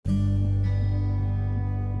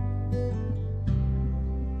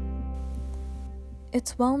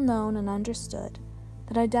It's well known and understood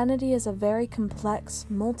that identity is a very complex,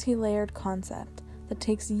 multi-layered concept that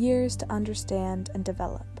takes years to understand and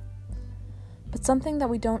develop. But something that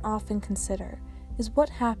we don't often consider is what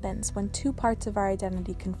happens when two parts of our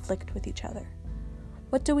identity conflict with each other.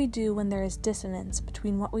 What do we do when there is dissonance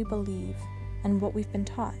between what we believe and what we've been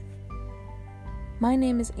taught? My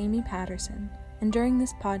name is Amy Patterson, and during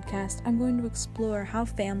this podcast, I'm going to explore how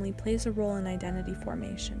family plays a role in identity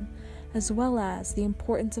formation, as well as the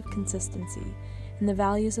importance of consistency in the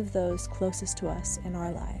values of those closest to us in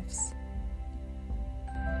our lives.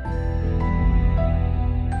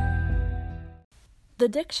 The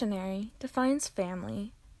dictionary defines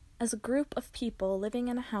family as a group of people living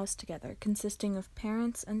in a house together consisting of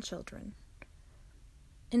parents and children.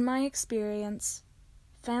 In my experience,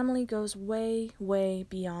 family goes way, way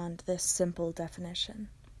beyond this simple definition.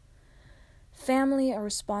 Family are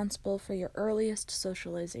responsible for your earliest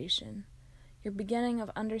socialization, your beginning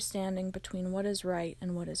of understanding between what is right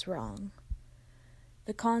and what is wrong.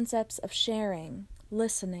 The concepts of sharing,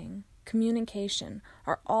 listening, communication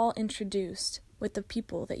are all introduced with the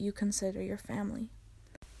people that you consider your family.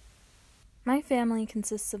 My family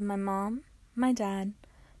consists of my mom, my dad,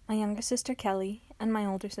 my younger sister Kelly, and my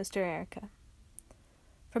older sister Erica.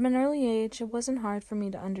 From an early age, it wasn't hard for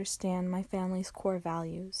me to understand my family's core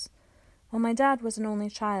values. While my dad was an only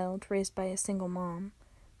child raised by a single mom,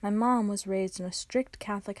 my mom was raised in a strict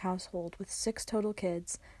Catholic household with 6 total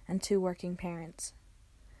kids and 2 working parents.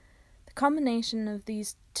 The combination of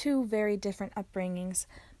these 2 very different upbringings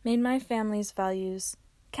made my family's values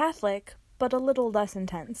Catholic, but a little less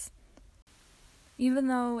intense. Even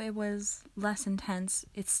though it was less intense,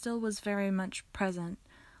 it still was very much present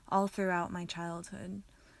all throughout my childhood.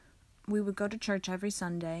 We would go to church every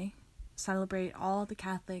Sunday, celebrate all the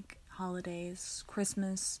Catholic holidays,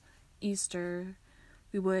 Christmas, Easter.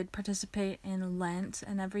 We would participate in Lent,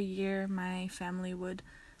 and every year my family would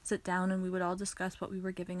sit down and we would all discuss what we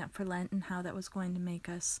were giving up for Lent and how that was going to make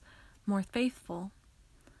us more faithful.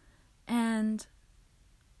 And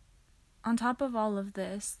on top of all of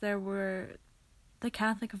this, there were the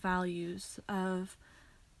Catholic values of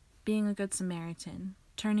being a good Samaritan,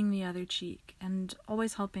 turning the other cheek, and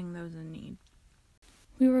always helping those in need.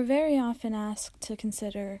 We were very often asked to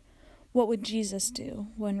consider what would Jesus do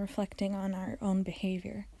when reflecting on our own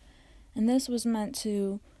behavior. And this was meant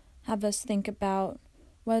to have us think about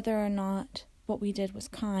whether or not what we did was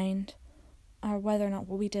kind, or whether or not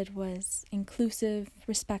what we did was inclusive,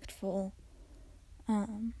 respectful,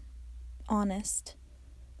 honest.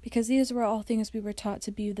 Because these were all things we were taught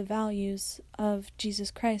to be the values of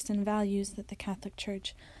Jesus Christ and values that the Catholic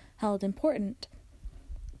Church held important.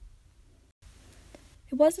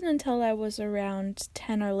 It wasn't until I was around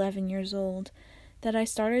 10 or 11 years old that I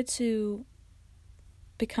started to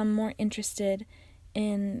become more interested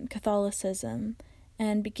in Catholicism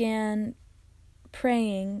and began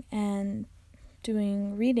praying and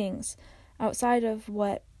doing readings outside of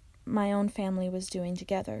what my own family was doing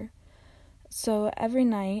together. So every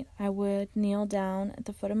night I would kneel down at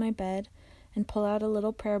the foot of my bed and pull out a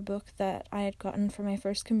little prayer book that I had gotten for my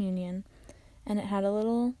first communion, and it had a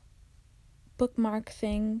little bookmark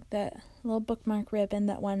thing, that little bookmark ribbon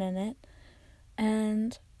that went in it.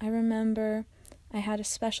 And I remember I had a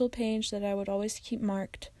special page that I would always keep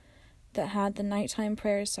marked that had the nighttime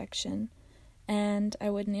prayers section, and I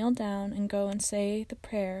would kneel down and go and say the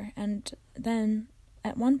prayer. And then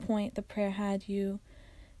at one point the prayer had you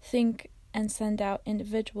think and send out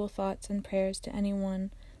individual thoughts and prayers to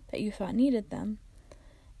anyone that you thought needed them.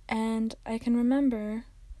 And I can remember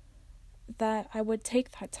that I would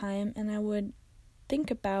take that time and I would think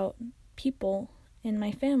about people in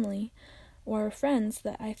my family or friends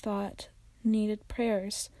that I thought needed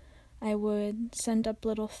prayers. I would send up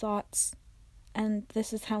little thoughts, and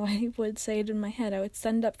this is how I would say it in my head. I would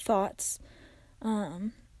send up thoughts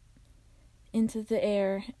into the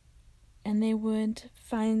air, and they would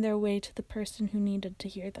find their way to the person who needed to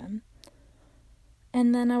hear them.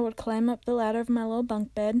 And then I would climb up the ladder of my little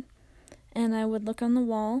bunk bed, and I would look on the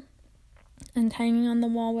wall, and hanging on the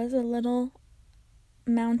wall was a little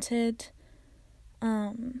mounted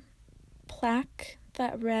plaque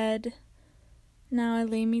that read, "Now I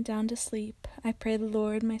lay me down to sleep. I pray the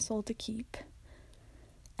Lord my soul to keep."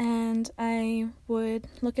 And I would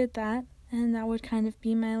look at that, and that would kind of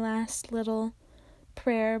be my last little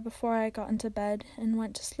prayer before I got into bed and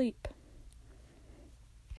went to sleep.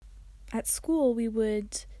 At school, we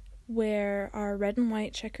would wear our red and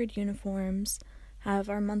white checkered uniforms, have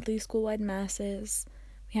our monthly school-wide masses,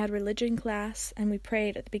 we had religion class, and we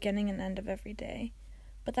prayed at the beginning and end of every day.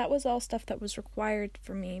 But that was all stuff that was required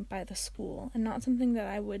for me by the school, and not something that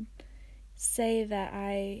I would say that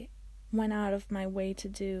I went out of my way to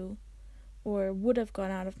do, or would have gone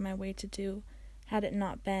out of my way to do, had it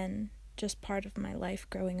not been just part of my life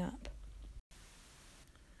growing up.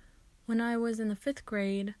 When I was in the 5th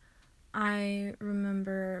grade, I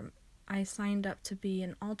remember I signed up to be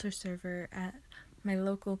an altar server at my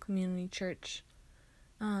local community church.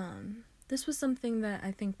 This was something that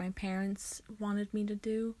I think my parents wanted me to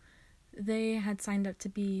do. They had signed up to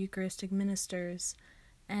be Eucharistic ministers,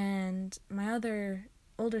 and my other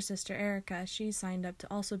older sister, Erica, she signed up to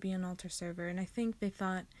also be an altar server, and I think they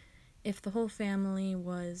thought if the whole family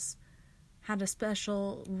had a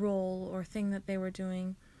special role or thing that they were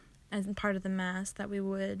doing as part of the Mass, that we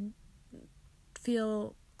would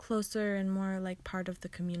feel closer and more like part of the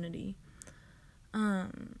community.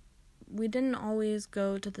 We didn't always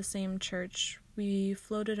go to the same church. We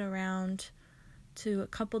floated around to a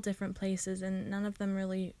couple different places, and none of them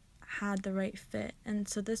really had the right fit. And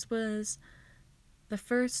so this was the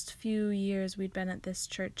first few years we'd been at this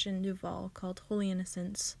church in Duval called Holy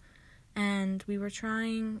Innocents, and we were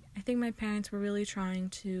trying, I think my parents were really trying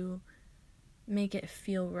to make it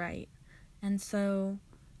feel right. And so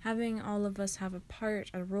having all of us have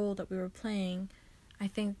a role that we were playing, I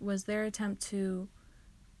think was their attempt to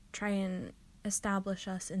try and establish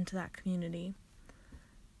us into that community.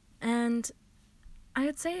 And I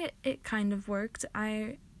would say it kind of worked.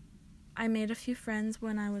 I made a few friends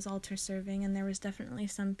when I was altar serving, and there was definitely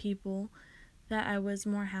some people that I was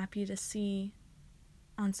more happy to see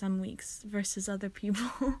on some weeks versus other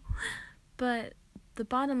people. But the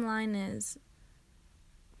bottom line is,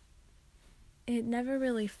 it never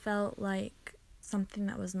really felt like something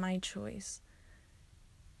that was my choice.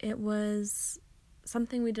 It was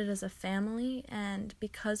something we did as a family, and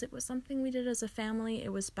because it was something we did as a family,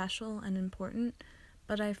 it was special and important,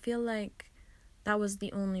 but I feel like that was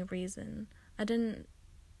the only reason. I didn't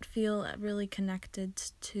feel really connected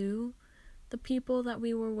to the people that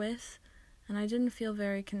we were with, and I didn't feel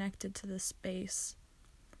very connected to the space.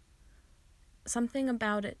 Something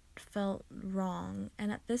about it felt wrong,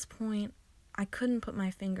 and at this point, I couldn't put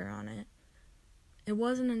my finger on it. It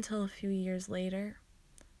wasn't until a few years later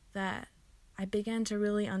that I began to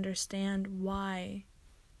really understand why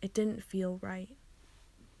it didn't feel right.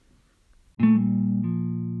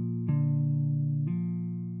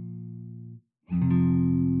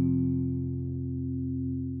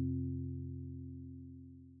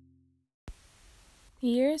 The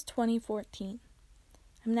year is 2014.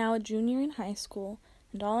 I'm now a junior in high school,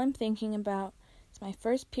 and all I'm thinking about is my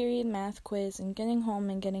first period math quiz and getting home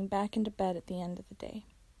and getting back into bed at the end of the day.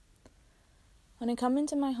 When I come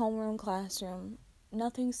into my homeroom classroom,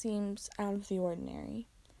 nothing seems out of the ordinary.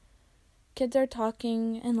 Kids are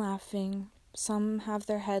talking and laughing. Some have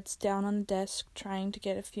their heads down on the desk trying to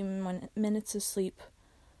get a few minutes of sleep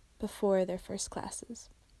before their first classes.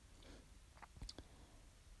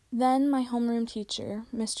 Then my homeroom teacher,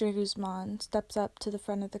 Mr. Guzman, steps up to the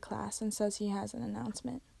front of the class and says he has an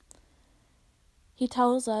announcement. He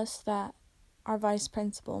tells us that our vice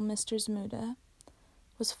principal, Mr. Zmuda,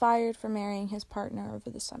 was fired for marrying his partner over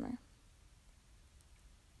the summer.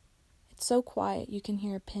 It's so quiet you can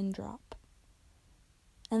hear a pin drop.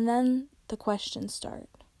 And then the questions start.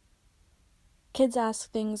 Kids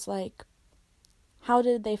ask things like, how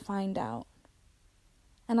did they find out?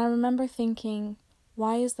 And I remember thinking,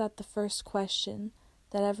 why is that the first question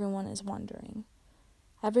that everyone is wondering?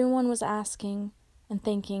 Everyone was asking and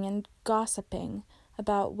thinking and gossiping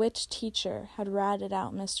about which teacher had ratted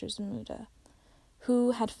out Mr. Zmuda,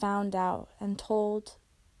 who had found out and told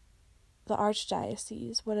the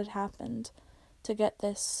archdiocese what had happened to get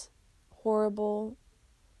this horrible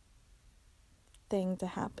thing to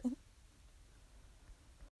happen.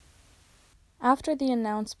 After the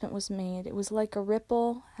announcement was made, it was like a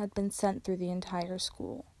ripple had been sent through the entire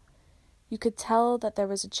school. You could tell that there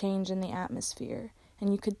was a change in the atmosphere,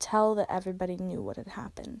 and you could tell that everybody knew what had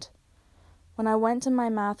happened. When I went to my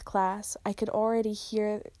math class, I could already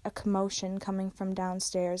hear a commotion coming from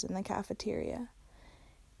downstairs in the cafeteria.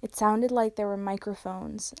 It sounded like there were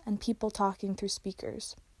microphones and people talking through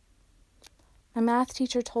speakers. My math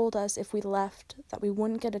teacher told us if we left that we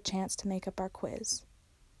wouldn't get a chance to make up our quiz.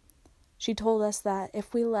 She told us that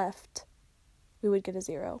if we left, we would get a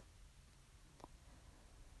 0.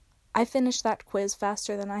 I finished that quiz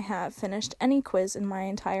faster than I have finished any quiz in my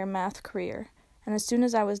entire math career, and as soon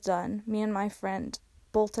as I was done, me and my friend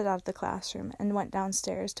bolted out of the classroom and went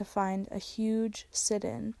downstairs to find a huge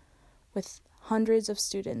sit-in with hundreds of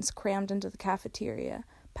students crammed into the cafeteria,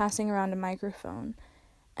 passing around a microphone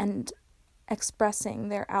and expressing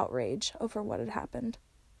their outrage over what had happened.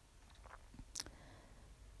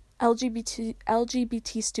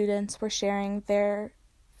 LGBT students were sharing their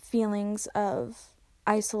feelings of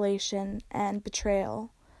isolation and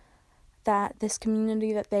betrayal, that this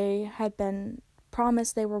community that they had been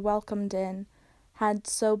promised they were welcomed in had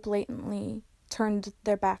so blatantly turned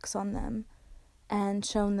their backs on them and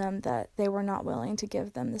shown them that they were not willing to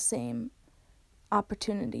give them the same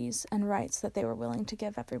opportunities and rights that they were willing to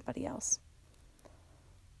give everybody else.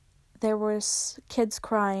 There was kids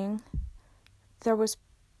crying, there was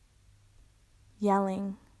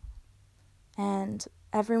yelling, and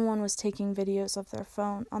everyone was taking videos of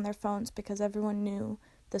on their phones because everyone knew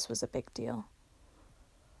this was a big deal.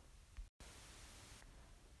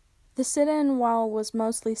 The sit-in, while was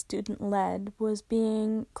mostly student-led, was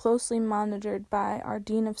being closely monitored by our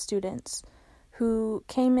dean of students, who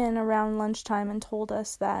came in around lunchtime and told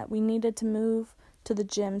us that we needed to move to the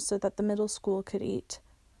gym so that the middle school could eat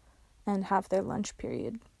and have their lunch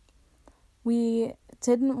period. We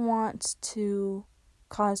didn't want to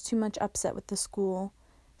cause too much upset with the school,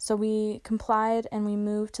 so we complied and we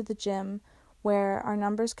moved to the gym, where our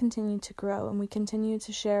numbers continued to grow and we continued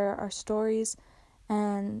to share our stories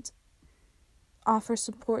and offer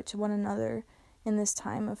support to one another in this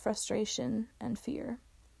time of frustration and fear.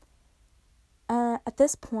 At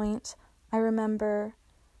this point, I remember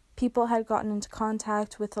people had gotten into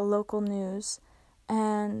contact with the local news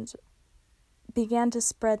and began to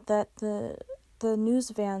spread that the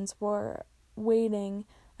news vans were waiting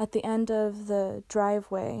at the end of the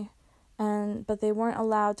driveway, but they weren't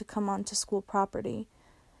allowed to come onto school property.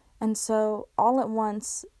 And so all at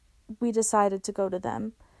once, we decided to go to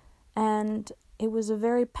them. And it was a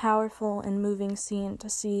very powerful and moving scene to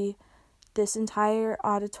see this entire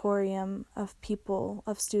auditorium of people,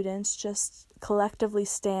 of students, just collectively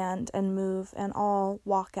stand and move and all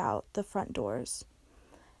walk out the front doors.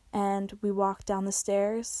 And we walked down the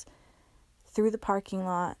stairs, through the parking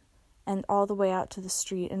lot, and all the way out to the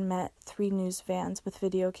street and met 3 news vans with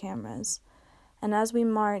video cameras. And as we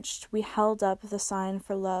marched, we held up the sign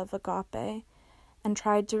for love, agape, and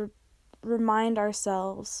tried to remind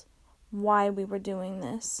ourselves why we were doing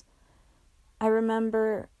this. I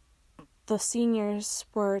remember the seniors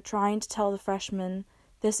were trying to tell the freshmen,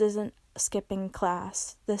 this isn't skipping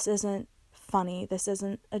class, this isn't funny, this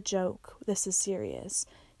isn't a joke, this is serious.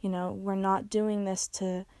 We're not doing this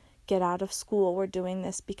to get out of school, we're doing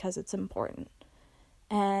this because it's important.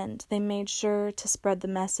 And they made sure to spread the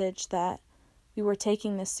message that we were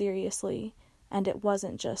taking this seriously and it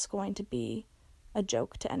wasn't just going to be a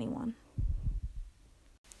joke to anyone.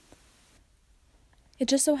 It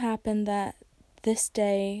just so happened that the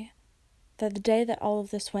day that all of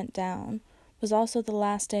this went down was also the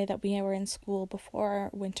last day that we were in school before our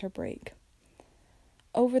winter break.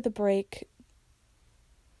 Over the break,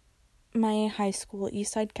 my high school,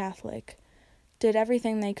 Eastside Catholic, did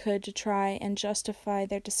everything they could to try and justify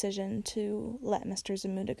their decision to let Mr.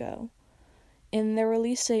 Zamuda go. In their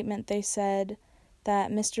release statement, they said that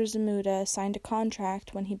Mr. Zamuda signed a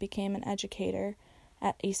contract when he became an educator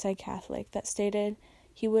at Eastside Catholic that stated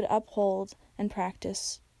he would uphold and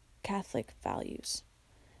practice Catholic values.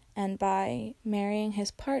 And by marrying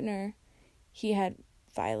his partner, he had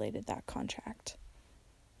violated that contract.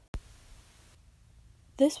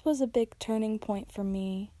 This was a big turning point for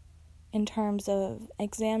me in terms of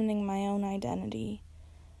examining my own identity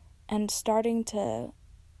and starting to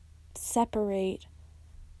separate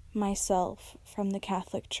myself from the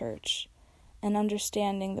Catholic Church and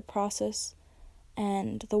understanding the process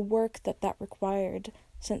and the work that required,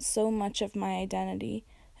 since so much of my identity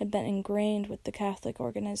had been ingrained with the Catholic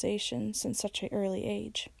organization since such an early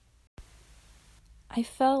age. I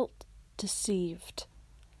felt deceived.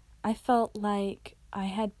 I felt like I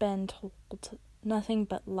had been told nothing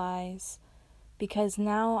but lies, because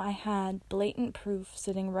now I had blatant proof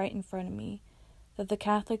sitting right in front of me that the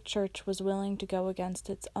Catholic Church was willing to go against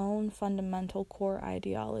its own fundamental core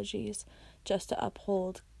ideologies just to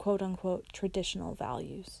uphold quote-unquote traditional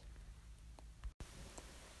values.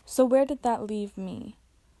 So where did that leave me?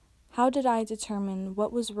 How did I determine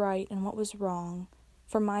what was right and what was wrong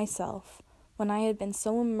for myself when I had been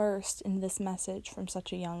so immersed in this message from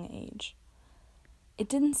such a young age? It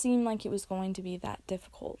didn't seem like it was going to be that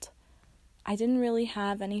difficult. I didn't really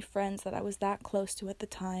have any friends that I was that close to at the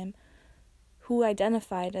time who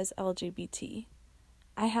identified as LGBT.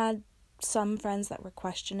 I had some friends that were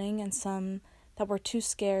questioning and some that were too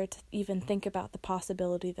scared to even think about the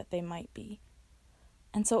possibility that they might be.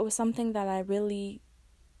 And so it was something that I really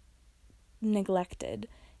neglected.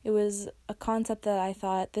 It was a concept that I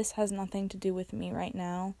thought, this has nothing to do with me right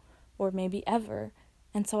now, or maybe ever,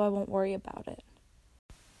 and so I won't worry about it.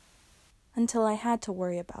 Until I had to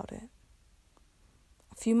worry about it.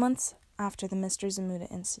 few months after the Mr. Zamuda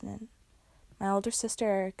incident, my older sister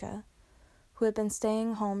Erica, who had been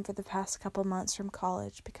staying home for the past couple months from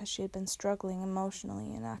college because she had been struggling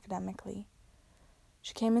emotionally and academically,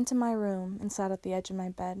 she came into my room and sat at the edge of my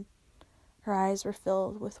bed. Her eyes were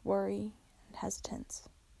filled with worry and hesitance.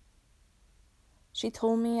 She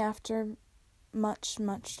told me after much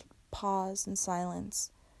pause and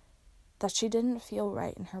silence that she didn't feel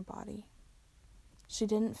right in her body. She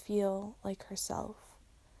didn't feel like herself.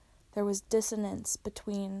 There was dissonance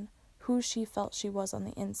between who she felt she was on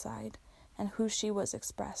the inside and who she was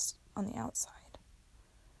expressed on the outside.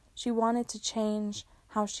 She wanted to change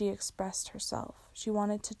how she expressed herself. She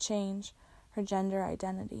wanted to change her gender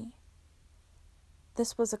identity.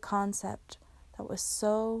 This was a concept that was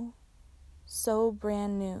so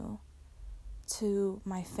brand new to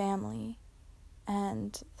my family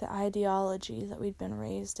and the ideology that we'd been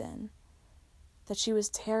raised in, that she was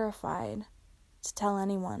terrified to tell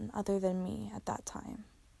anyone other than me at that time.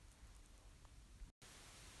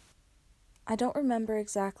 I don't remember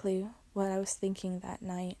exactly what I was thinking that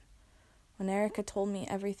night when Erica told me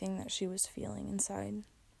everything that she was feeling inside.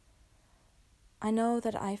 I know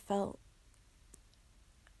that I felt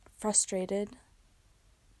frustrated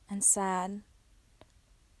and sad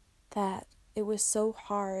that it was so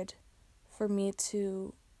hard for me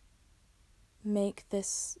to make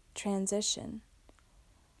this transition.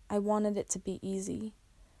 I wanted it to be easy.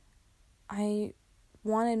 I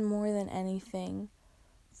wanted more than anything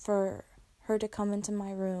for her to come into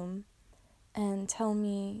my room and tell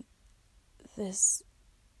me this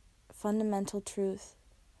fundamental truth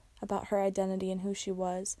about her identity and who she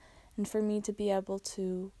was, and for me to be able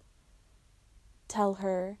to tell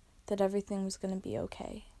her that everything was going to be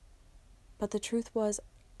okay. But the truth was,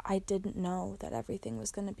 I didn't know that everything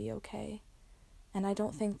was going to be okay, and I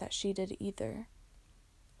don't think that she did either.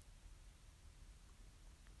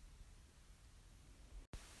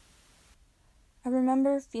 I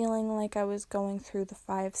remember feeling like I was going through the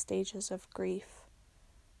 5 stages of grief,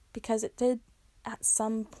 because it did at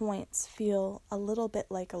some points feel a little bit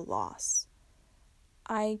like a loss.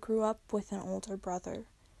 I grew up with an older brother,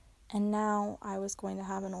 and now I was going to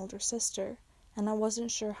have an older sister, and I wasn't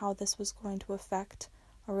sure how this was going to affect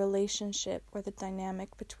a relationship or the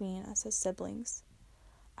dynamic between us as siblings.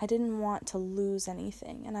 I didn't want to lose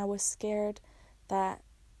anything, and I was scared that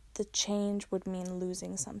the change would mean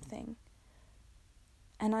losing something.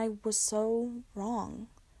 And I was so wrong.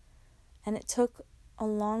 And it took a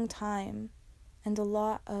long time and a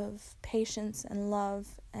lot of patience and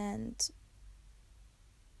love and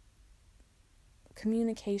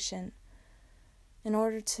communication in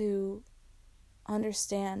order to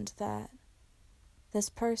understand that this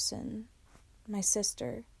person, my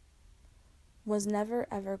sister, was never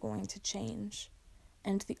ever going to change,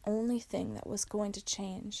 and the only thing that was going to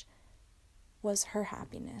change was her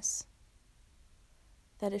happiness.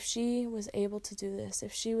 That if she was able to do this,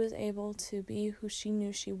 if she was able to be who she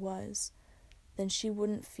knew she was, then she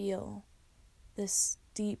wouldn't feel this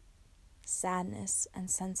deep sadness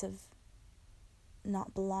and sense of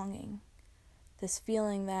not belonging, this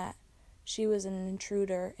feeling that she was an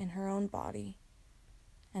intruder in her own body,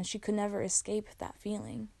 and she could never escape that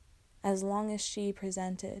feeling. As long as she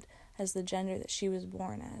presented as the gender that she was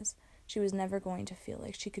born as, she was never going to feel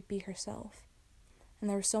like she could be herself. And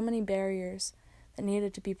there were so many barriers that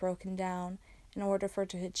needed to be broken down in order for her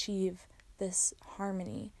to achieve this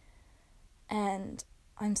harmony. And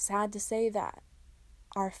I'm sad to say that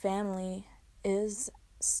our family is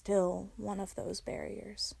still one of those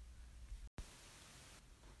barriers.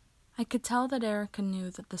 I could tell that Erica knew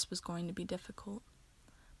that this was going to be difficult,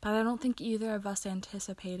 but I don't think either of us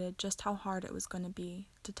anticipated just how hard it was going to be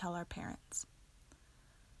to tell our parents.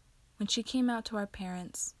 When she came out to our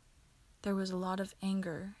parents, there was a lot of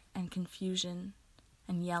anger and confusion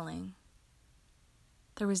and yelling.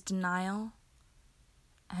 There was denial,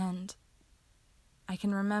 and I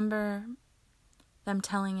can remember them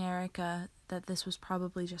telling Erica that this was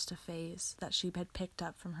probably just a phase that she had picked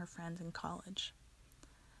up from her friends in college,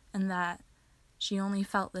 and that she only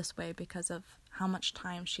felt this way because of how much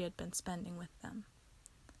time she had been spending with them.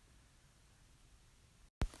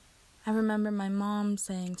 I remember my mom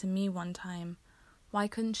saying to me one time, why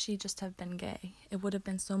couldn't she just have been gay? It would have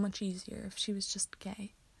been so much easier if she was just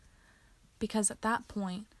gay. Because at that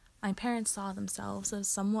point, my parents saw themselves as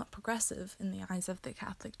somewhat progressive in the eyes of the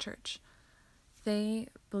Catholic Church. They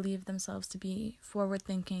believed themselves to be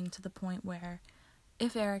forward-thinking to the point where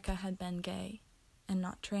if Erica had been gay and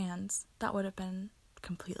not trans, that would have been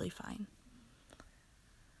completely fine.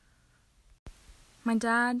 My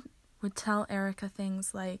dad would tell Erica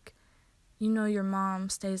things like, you know your mom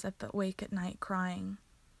stays up awake at night crying,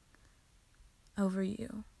 over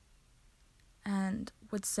you and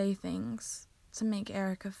would say things to make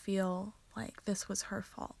Erica feel like this was her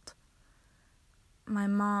fault. My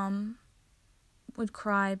mom would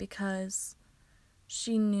cry because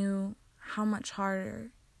she knew how much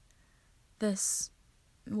harder this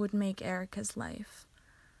would make Erica's life.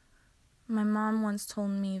 My mom once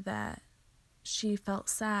told me that she felt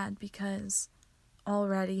sad because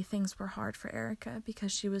already things were hard for Erica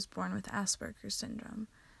because she was born with Asperger's syndrome,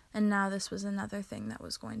 and now this was another thing that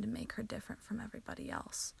was going to make her different from everybody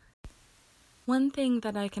else. One thing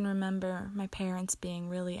that I can remember my parents being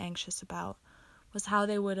really anxious about was how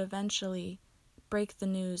they would eventually break the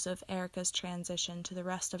news of Erica's transition to the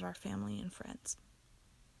rest of our family and friends.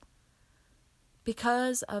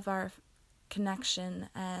 Because of our connection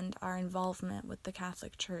and our involvement with the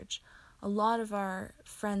Catholic Church, a lot of our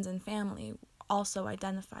friends and family also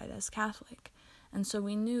identified as Catholic, and so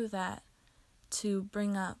we knew that to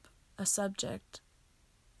bring up a subject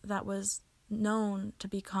that was known to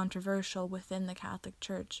be controversial within the Catholic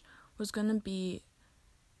Church was going to be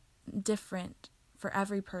different for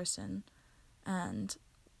every person, and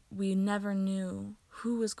we never knew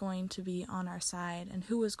who was going to be on our side and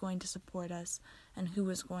who was going to support us and who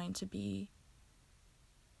was going to be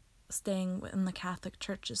staying in the Catholic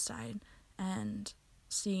Church's side and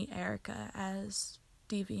see Erica as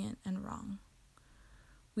deviant and wrong.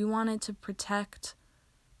 We wanted to protect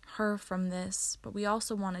her from this, but we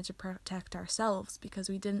also wanted to protect ourselves because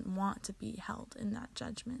we didn't want to be held in that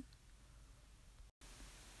judgment.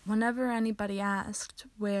 Whenever anybody asked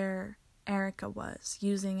where Erica was,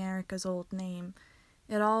 using Erica's old name,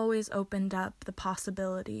 it always opened up the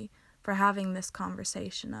possibility for having this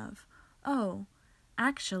conversation of, oh,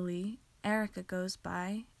 actually, Erica goes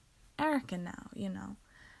by Erica now,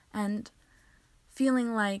 and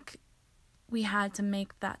feeling like we had to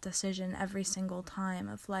make that decision every single time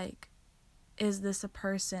of like, is this a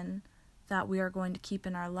person that we are going to keep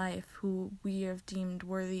in our life who we have deemed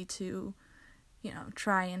worthy to,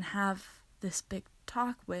 try and have this big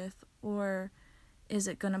talk with, or is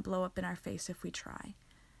it going to blow up in our face if we try?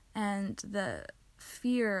 And the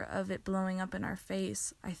fear of it blowing up in our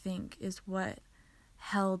face, I think, is what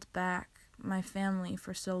held back my family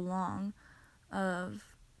for so long,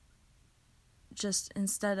 of just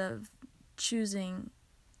instead of choosing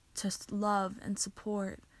to love and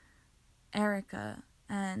support Erica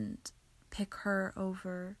and pick her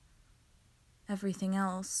over everything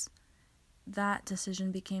else, that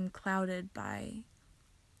decision became clouded by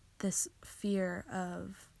this fear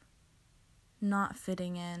of not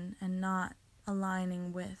fitting in and not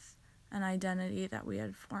aligning with an identity that we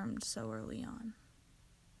had formed so early on.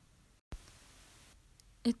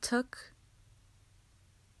 It took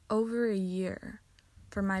over a year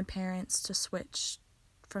for my parents to switch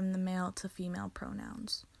from the male to female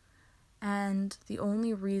pronouns. And the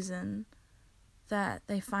only reason that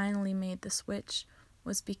they finally made the switch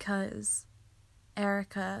was because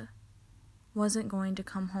Erica wasn't going to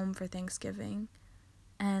come home for Thanksgiving.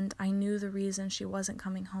 And I knew the reason she wasn't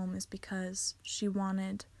coming home is because she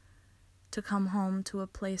wanted to come home to a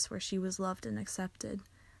place where she was loved and accepted.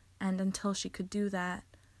 And until she could do that,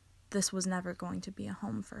 this was never going to be a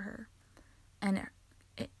home for her. And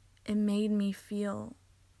it made me feel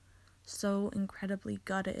so incredibly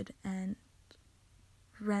gutted and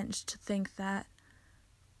wrenched to think that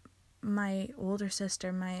my older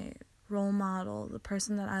sister, my role model, the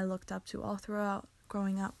person that I looked up to all throughout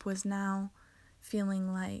growing up, was now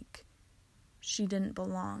feeling like she didn't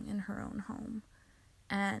belong in her own home.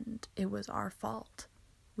 And it was our fault.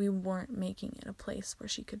 We weren't making it a place where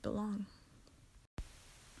she could belong.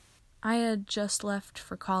 I had just left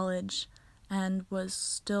for college and was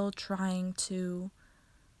still trying to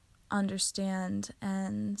understand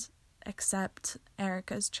and accept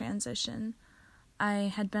Erica's transition.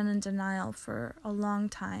 I had been in denial for a long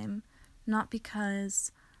time, not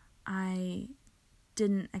because I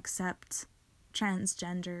didn't accept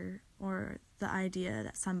transgender or the idea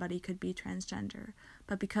that somebody could be transgender,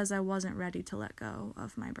 but because I wasn't ready to let go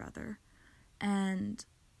of my brother. And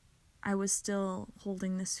I was still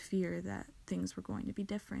holding this fear that things were going to be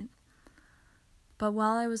different. But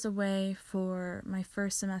while I was away for my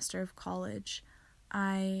first semester of college,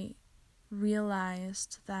 I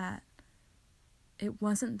realized that it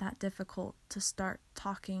wasn't that difficult to start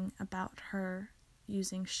talking about her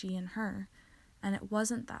using she and her, and it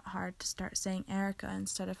wasn't that hard to start saying Erica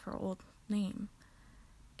instead of her old name.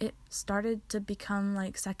 It started to become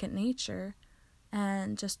like second nature,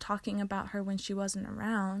 and just talking about her when she wasn't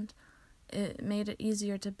around, it made it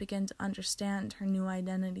easier to begin to understand her new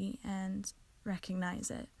identity and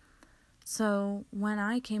recognize it. So when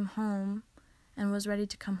I came home and was ready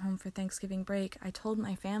to come home for Thanksgiving break, I told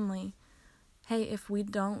my family, hey, if we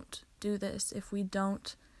don't do this, if we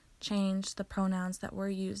don't change the pronouns that we're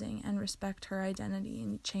using and respect her identity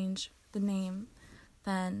and change the name,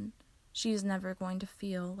 then she's never going to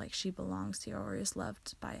feel like she belongs here or is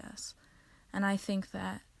loved by us. And I think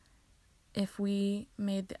that if we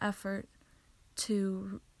made the effort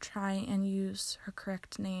to try and use her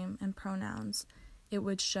correct name and pronouns, it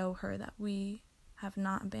would show her that we have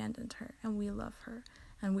not abandoned her and we love her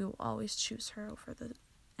and we will always choose her over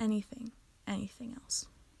anything else.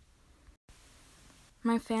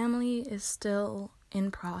 My family is still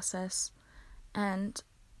in process and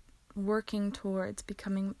working towards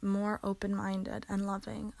becoming more open-minded and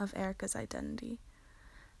loving of Erica's identity.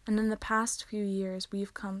 And in the past few years,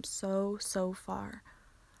 we've come so far.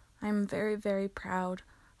 I'm very, very proud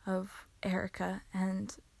of Erica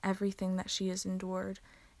and everything that she has endured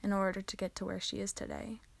in order to get to where she is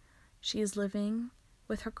today. She is living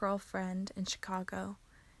with her girlfriend in Chicago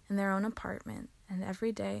in their own apartment, and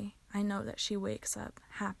every day I know that she wakes up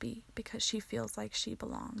happy because she feels like she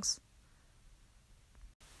belongs.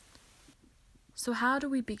 So how do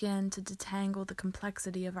we begin to detangle the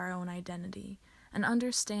complexity of our own identity and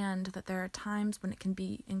understand that there are times when it can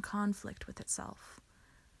be in conflict with itself?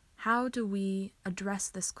 How do we address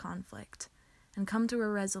this conflict and come to a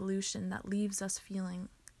resolution that leaves us feeling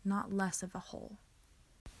not less of a whole?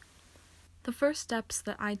 The first steps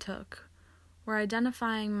that I took were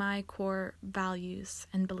identifying my core values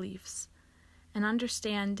and beliefs and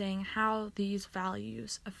understanding how these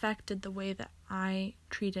values affected the way that I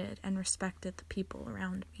treated and respected the people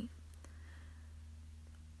around me.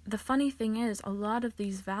 The funny thing is, a lot of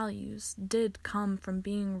these values did come from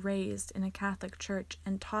being raised in a Catholic church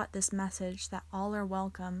and taught this message that all are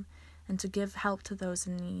welcome and to give help to those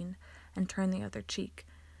in need and turn the other cheek.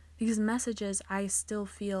 These messages, I still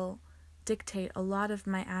feel, dictate a lot of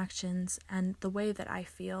my actions and the way that I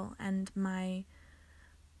feel, and my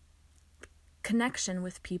connection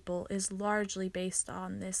with people is largely based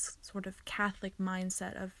on this sort of Catholic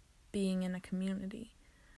mindset of being in a community.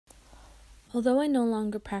 Although I no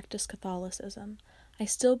longer practice Catholicism, I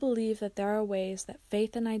still believe that there are ways that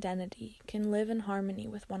faith and identity can live in harmony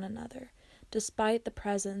with one another, despite the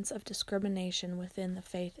presence of discrimination within the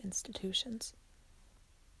faith institutions.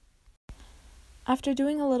 After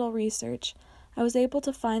doing a little research, I was able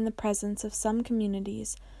to find the presence of some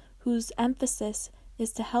communities whose emphasis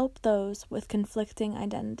is to help those with conflicting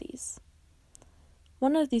identities.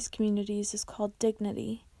 One of these communities is called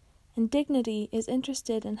Dignity, and Dignity is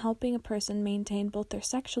interested in helping a person maintain both their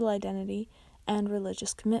sexual identity and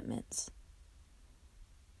religious commitments.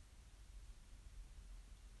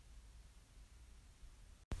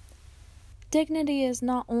 Dignity is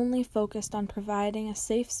not only focused on providing a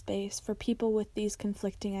safe space for people with these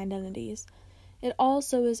conflicting identities, it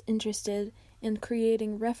also is interested in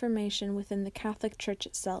creating reformation within the Catholic Church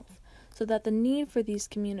itself, so that the need for these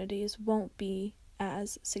communities won't be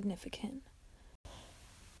as significant.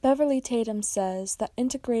 Beverly Tatum says that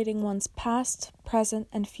integrating one's past, present,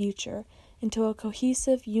 and future into a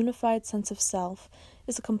cohesive, unified sense of self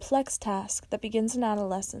is a complex task that begins in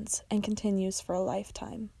adolescence and continues for a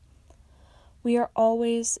lifetime. We are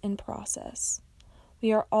always in process.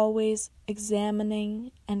 We are always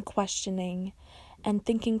examining and questioning and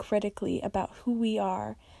thinking critically about who we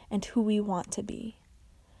are and who we want to be.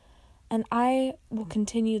 And I will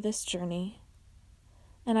continue this journey,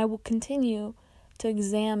 and I will continue to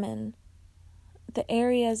examine the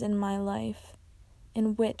areas in my life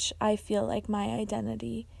in which I feel like my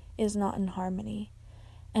identity is not in harmony.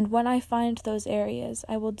 And when I find those areas,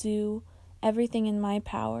 I will do everything in my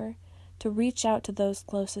power to reach out to those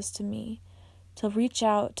closest to me, to reach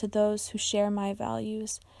out to those who share my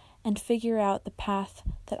values, and figure out the path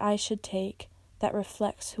that I should take that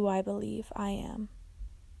reflects who I believe I am.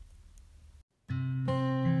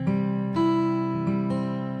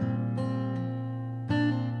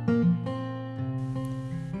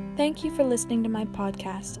 Thank you for listening to my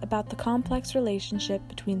podcast about the complex relationship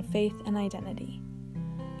between faith and identity.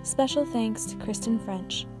 Special thanks to Kristen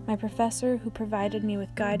French, my professor who provided me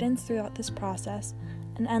with guidance throughout this process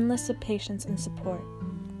and endless of patience and support.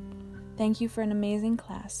 Thank you for an amazing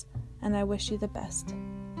class, and I wish you the best.